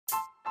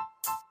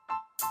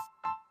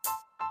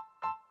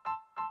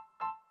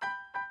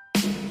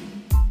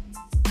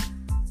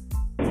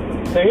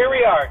So here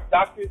we are,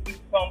 Dr. Zeus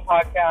Film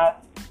Podcast.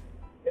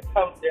 It's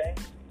hump day.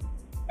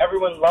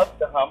 Everyone loves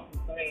to hump,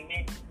 including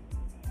me.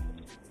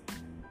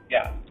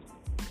 Yeah.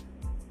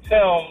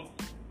 Films.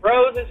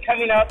 Rose is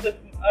coming out this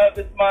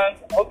month.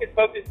 Hocus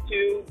Pocus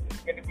 2 is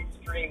going to be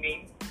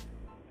streaming.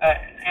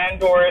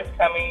 Andor is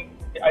coming.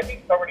 I think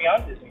it's already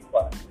on Disney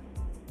Plus.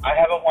 I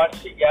haven't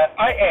watched it yet.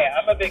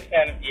 I'm a big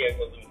fan of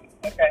Diego Luna.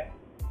 Okay.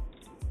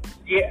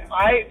 Yeah.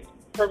 I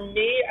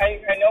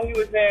know he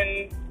was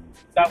in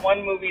that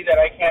one movie that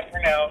I can't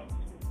pronounce.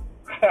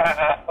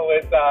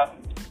 With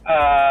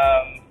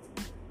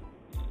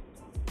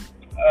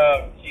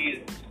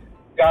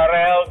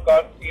Gael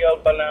Garcia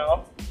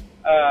Bernal.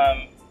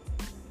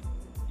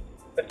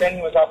 But then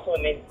he was also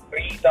in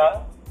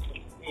Frida,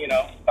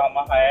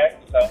 Salma Hayek.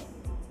 So,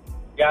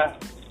 yeah.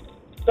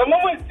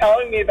 Someone was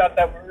telling me about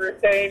that. We were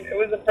saying, it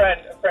was a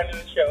friend of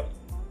the show.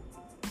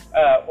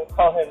 We'll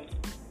call him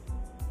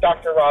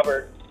Dr.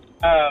 Robert.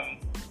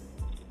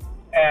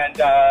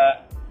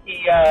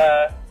 He's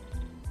a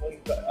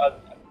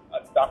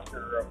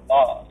doctor of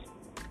law.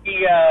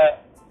 He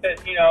says,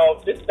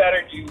 this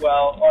better do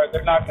well, or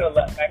they're not going to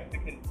let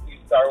Mexicans do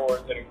Star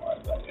Wars anymore.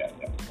 So, yeah,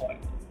 that's the point.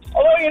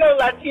 Although,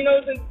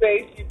 Latinos in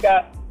space, you've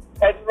got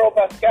Pedro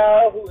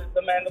Pascal, who is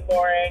the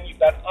Mandalorian. You've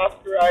got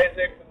Oscar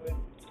Isaac, who is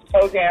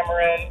Poe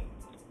Dameron.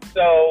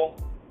 So,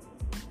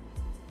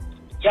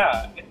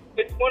 yeah,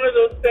 it's one of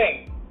those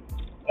things.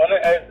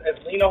 As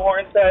Lena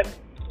Horne said,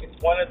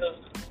 it's one of those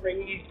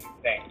crazy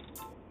things.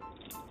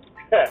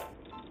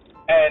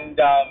 And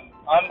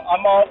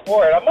I'm all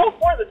for it. I'm all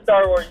for the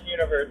Star Wars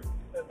universe.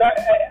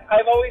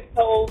 I've always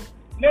told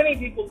many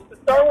people the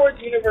Star Wars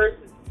universe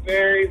is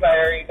very,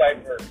 very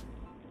diverse.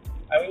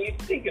 I mean, you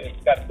think of it.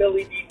 You've got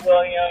Billy D.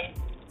 Williams.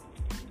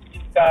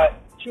 You've got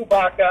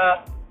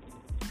Chewbacca.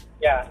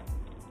 Yeah.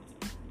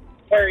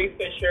 Carrie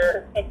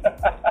Fisher.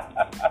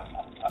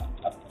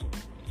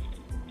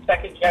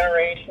 Second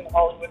generation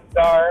Hollywood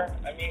star.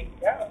 I mean,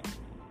 yeah.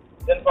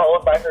 Then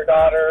followed by her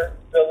daughter,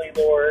 Billie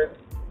Lourd.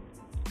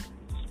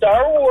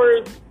 Star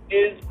Wars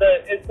is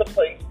the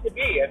place to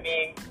be. I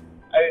mean,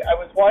 I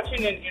was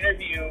watching an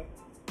interview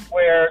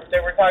where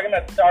they were talking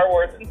about Star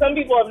Wars, and some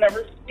people have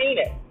never seen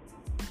it.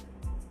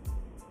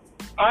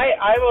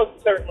 I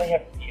most certainly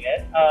have seen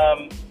it.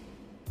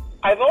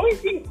 I've only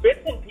seen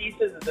bits and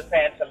pieces of The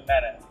Phantom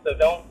Menace, so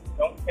don't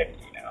pick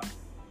me now.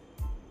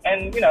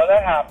 And,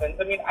 that happens.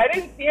 I mean, I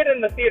didn't see it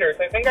in the theaters.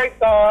 I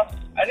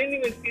didn't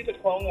even see the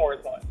Clone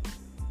Wars one.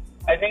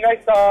 I think I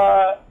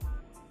saw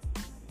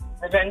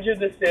Revenge of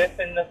the Sith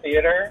in the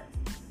theater.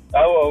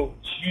 Oh,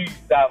 jeez,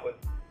 that was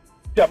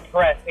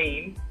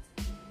depressing.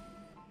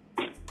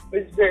 It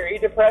was very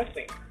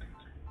depressing.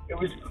 It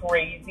was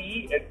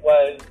crazy. It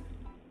was,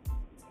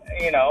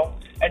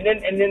 and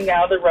then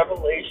now the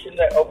revelation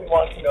that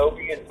Obi-Wan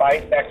Kenobi is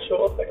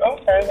bisexual. It's like,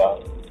 okay,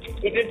 well,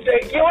 he did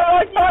say, you are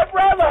like my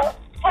brother.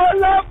 I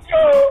love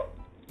you.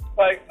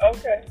 Like,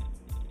 okay.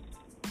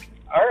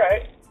 All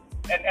right.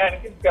 And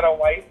Anakin's got a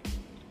wife,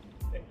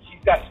 and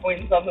she's got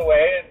twins on the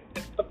way, and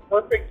it's the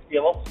perfect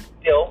still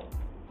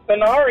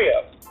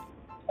scenario.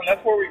 And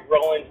that's where we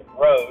roll into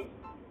Rose.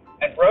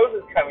 And Rose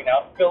is coming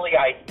out. Billy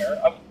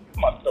Eichner.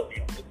 Come on, Billy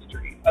on the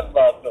street. I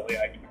love Billy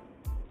Eichner.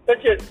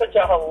 Such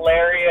a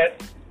hilarious,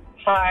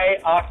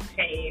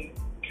 high-octane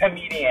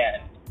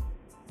comedian.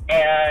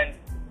 And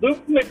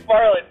Luke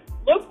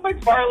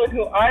McFarlane,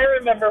 who I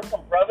remember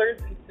from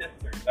Brothers and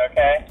Sisters,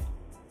 okay?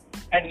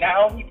 And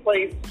now he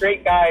plays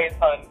straight guys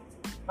on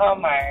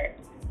Hallmark.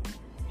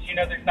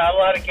 There's not a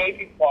lot of gay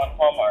people on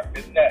Hallmark.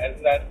 Isn't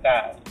that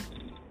sad?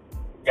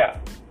 Yeah.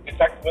 In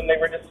fact, when they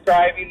were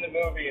describing the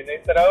movie, and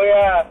they said, oh,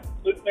 yeah,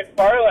 Luke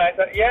McFarlane, I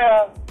thought,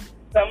 yeah,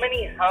 so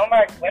many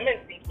Hallmark women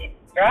think he's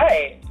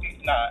straight.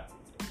 He's not.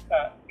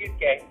 He's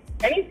gay.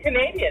 And he's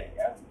Canadian,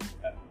 yeah.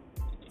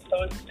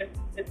 So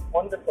it's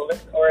wonderful.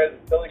 Or as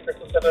Billy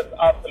Crystal said, it's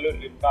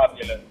absolutely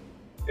fabulous.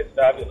 It's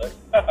fabulous.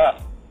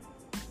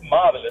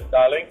 Marvelous,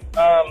 darling.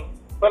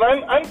 But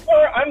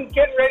I'm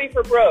getting ready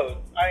for Bros.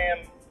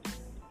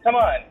 Come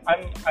on.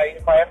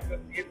 If I have to go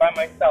see it by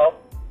myself,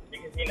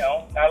 because,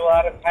 not a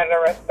lot of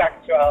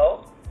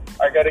heterosexuals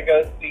are going to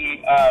go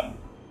see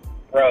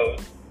Bros,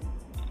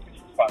 which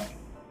is fun.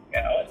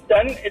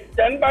 It's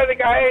done by the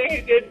guy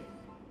who did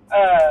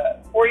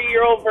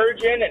 40-Year-Old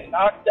Virgin and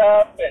Knocked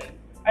Up,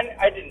 and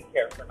I didn't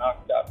care for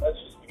Knocked Up. That's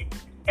just me.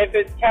 If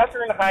it's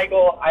Katherine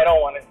Heigl, I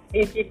don't want to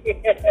see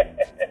it.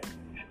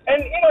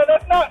 And,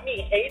 that's not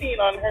me hating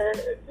on her.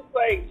 It's just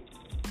like,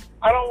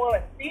 I don't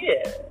want to see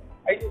it.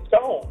 I just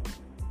don't.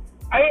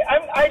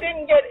 I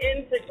didn't get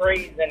into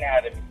Grey's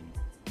Anatomy.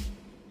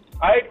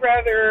 I'd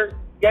rather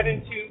get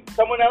into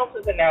someone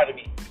else's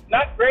anatomy.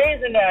 Not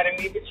Grey's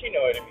Anatomy, but you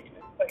know what I mean.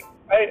 It's like,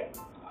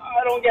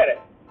 I don't get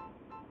it.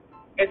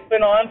 It's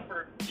been on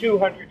for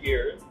 200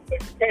 years. It's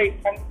like, okay,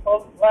 time to call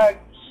the flag.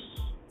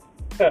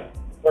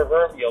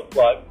 Proverbial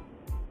plug.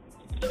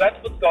 So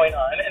that's what's going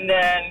on. And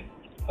then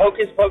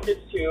Hocus Pocus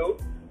 2,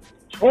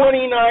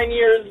 29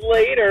 years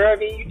later. I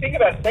mean, you think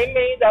about it. They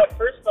made that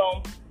first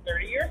film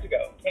 30 years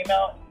ago. It came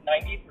out in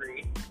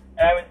 93.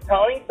 And I was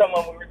telling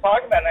someone, we were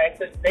talking about it, and I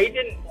said they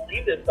didn't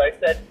believe this. So I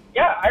said,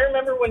 yeah, I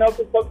remember when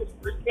Hocus Pocus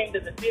first came to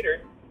the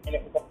theater, and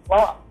it was a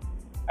flop.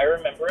 I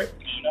remember it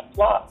being a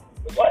flop.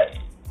 It was.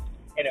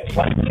 And it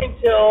wasn't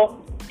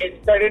until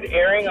it started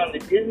airing on the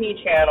Disney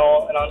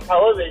Channel and on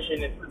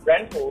television and through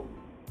rentals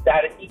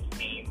that it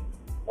became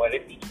what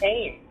it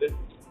became. This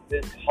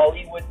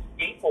Hollywood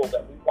staple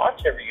that we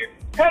watch every year.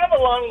 Kind of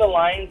along the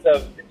lines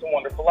of It's a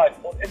Wonderful Life.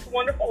 Well, It's a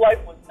Wonderful Life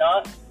was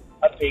not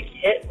a big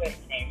hit when it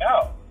came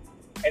out.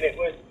 And it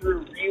was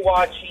through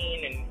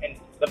rewatching and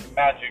the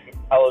magic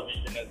of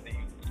television, as they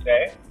used to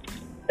say,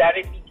 that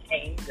it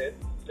became this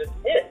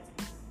hit,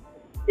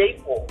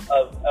 staple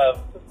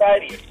of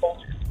society and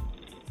culture.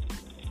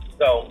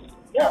 So,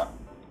 yeah.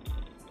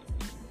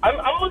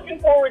 I'm looking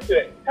forward to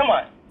it. Come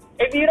on.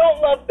 If you don't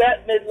love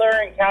Bette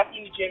Midler and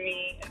Kathy and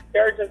Jimmy and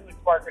Sarah Jessica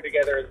Parker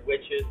together as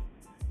witches,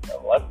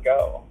 so let's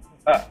go.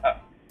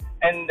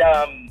 And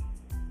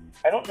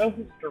I don't know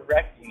who's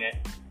directing it.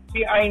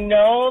 See, I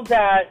know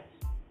that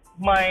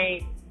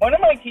one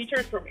of my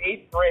teachers from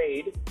 8th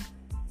grade,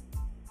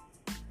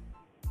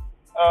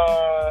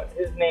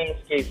 his name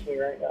escapes me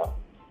right now.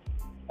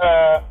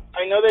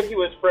 I know that he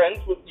was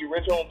friends with the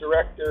original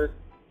director,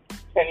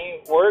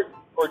 Kenny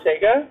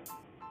Ortega,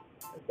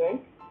 I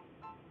think.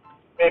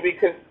 Maybe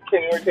because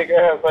Kenny Ortega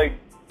has, like,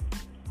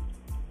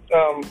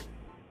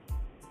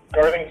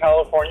 Northern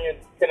California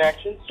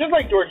connections, just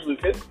like George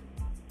Lucas.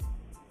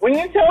 When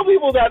you tell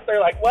people that, they're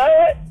like,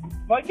 what?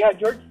 I'm like, yeah,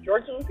 George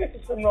Lucas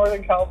is from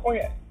Northern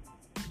California.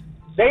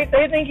 They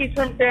think he's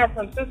from San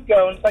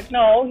Francisco, and it's like,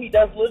 no, he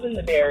does live in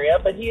the Bay Area,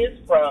 but he is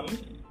from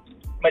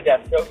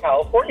Modesto,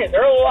 California.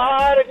 There are a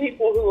lot of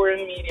people who are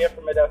in media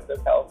from Modesto,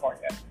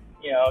 California.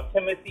 You know,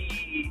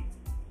 Timothy,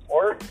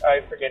 or I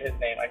forget his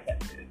name. I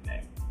can't say his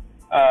name.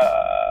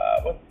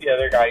 What's the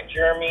other guy?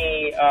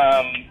 Jeremy.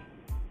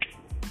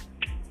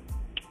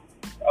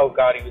 Oh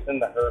God, he was in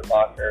the Hurt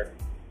Locker.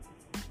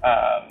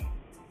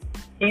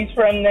 He's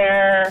from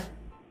there.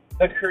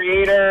 The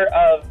co-creator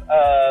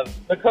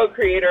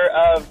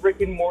of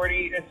Rick and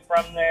Morty is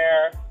from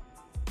there.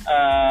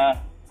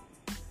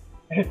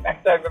 In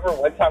fact, I remember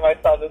one time I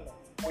saw this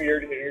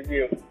weird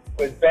interview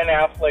with Ben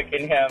Affleck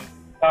and him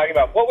talking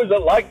about what was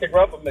it like to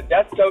grow up in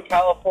Modesto,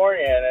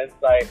 California, and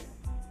it's like,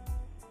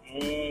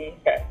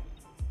 okay.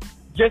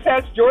 Just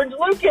ask George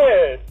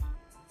Lucas.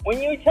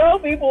 When you tell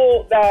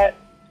people that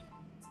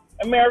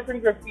American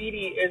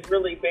Graffiti is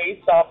really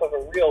based off of a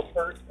real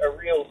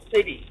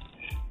city,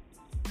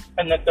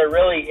 and that there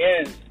really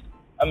is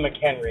a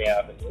McHenry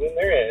Avenue, and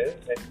there is.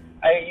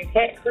 You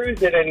can't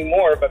cruise it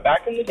anymore, but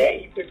back in the day,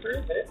 you could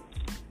cruise it.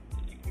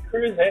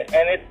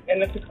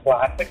 And it's a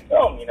classic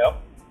film, you know,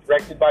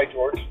 directed by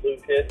George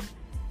Lucas,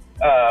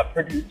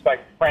 produced by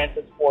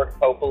Francis Ford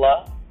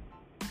Coppola.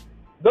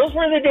 Those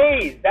were the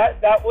days.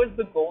 That was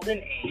the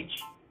golden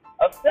age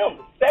of film,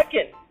 the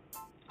second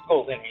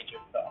golden age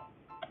of film.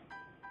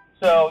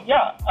 So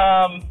yeah,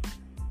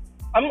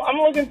 I'm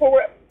looking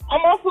forward.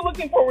 I'm also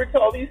looking forward to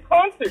all these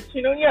concerts.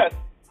 You know, yes,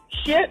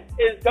 shit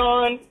is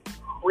gone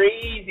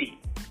crazy.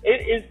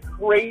 It is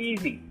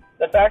crazy.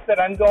 The fact that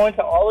I'm going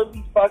to all of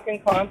these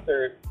fucking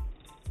concerts,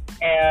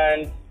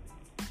 and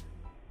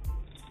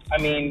I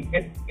mean,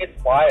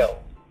 it's wild.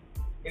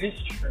 It is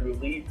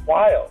truly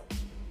wild.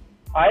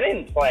 I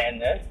didn't plan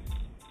this.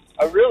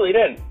 I really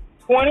didn't.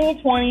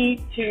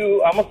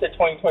 2022, I almost said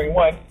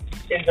 2021,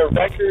 is a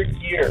record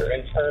year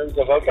in terms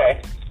of, okay,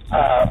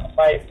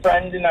 my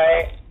friend and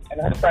I and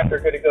her friend are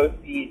going to go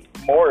see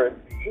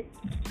Morrissey.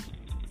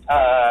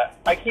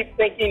 I keep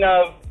thinking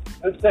of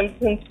the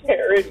Simpsons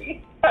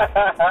parody.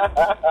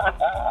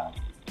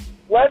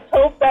 Let's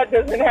hope that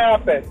doesn't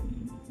happen.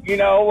 You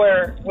know,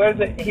 where was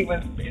it? They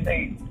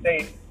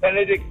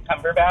Benedict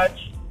Cumberbatch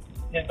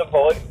did the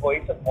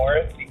voice of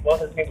Morrissey. Well,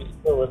 his name was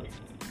Philip.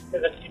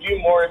 Because if you do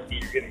Morrissey,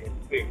 you're going to get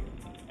sued.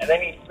 And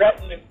then he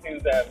threatened to sue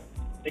them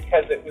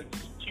because it was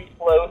too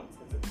close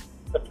to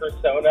the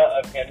persona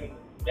of him and the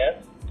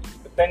Smiths.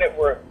 But then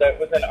that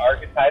was an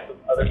archetype of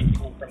other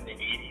people from the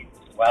 80s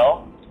as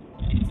well.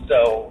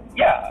 So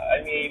yeah,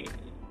 I mean,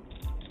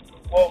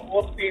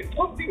 we'll see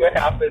what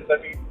happens. I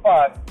mean,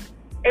 fuck,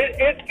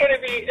 it's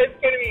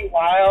gonna be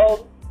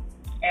wild,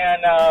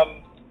 and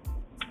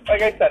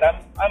like I said,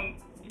 I'm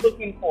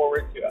looking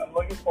forward to it. I'm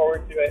looking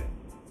forward to it.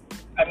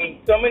 I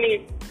mean, so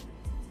many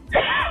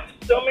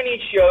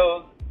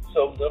shows,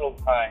 so little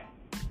time.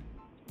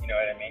 You know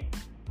what I mean?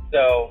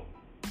 So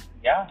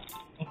yeah.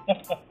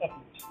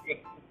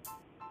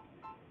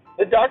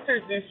 The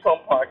Dr. Zeus Film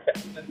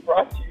Podcast is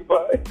brought to you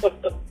by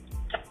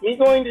me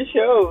going to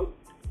shows.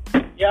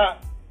 Yeah,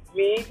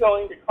 me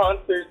going to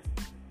concerts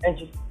and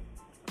just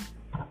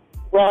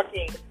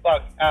rocking the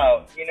fuck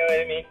out. You know what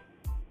I mean?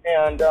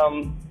 And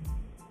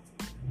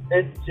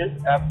it's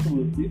just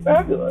absolutely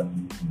fabulous.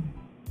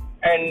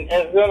 And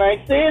when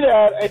I say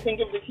that, I think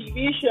of the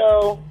TV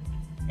show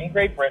in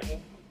Great Britain.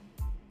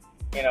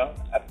 You know,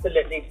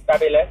 Absolutely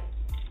Fabulous,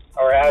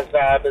 or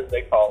ASVAB as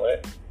they call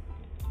it.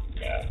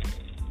 Yeah.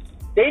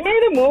 They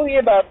made a movie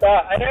about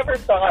that. I never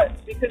saw it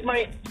because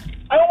I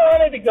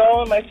wanted to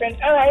go, and my friend,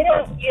 I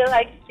don't feel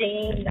like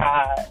seeing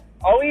that.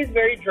 Always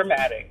very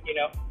dramatic, you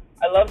know.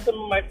 I love some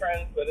of my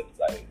friends, but it's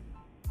like,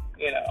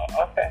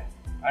 okay,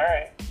 all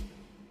right.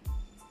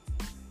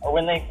 Or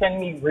when they send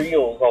me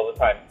reels all the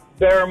time.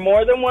 There are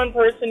more than one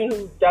person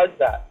who does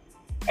that,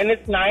 and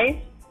it's nice.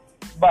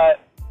 But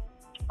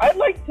I'd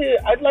like to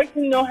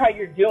know how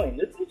you're doing.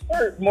 This is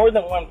for more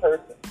than one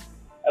person.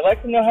 I'd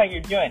like to know how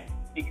you're doing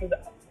because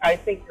I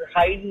think you're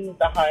hiding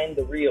behind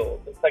the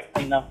reels. It's like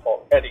enough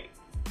already.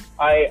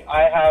 I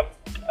have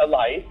a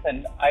life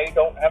and I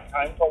don't have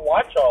time to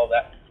watch all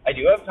that. I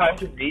do have time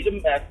to read a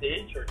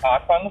message or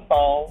talk on the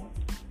phone,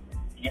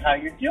 see how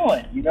you're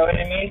doing. You know what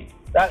I mean?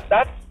 That's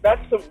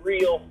the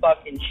real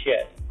fucking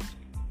shit.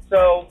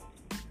 So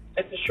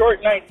it's a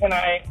short night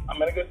tonight. I'm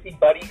gonna go see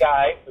Buddy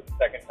Guy for the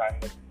second time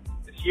this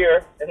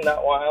year. Isn't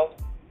that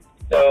wild?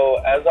 So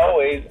as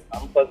always,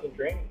 I'm Pleasant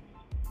Dreams.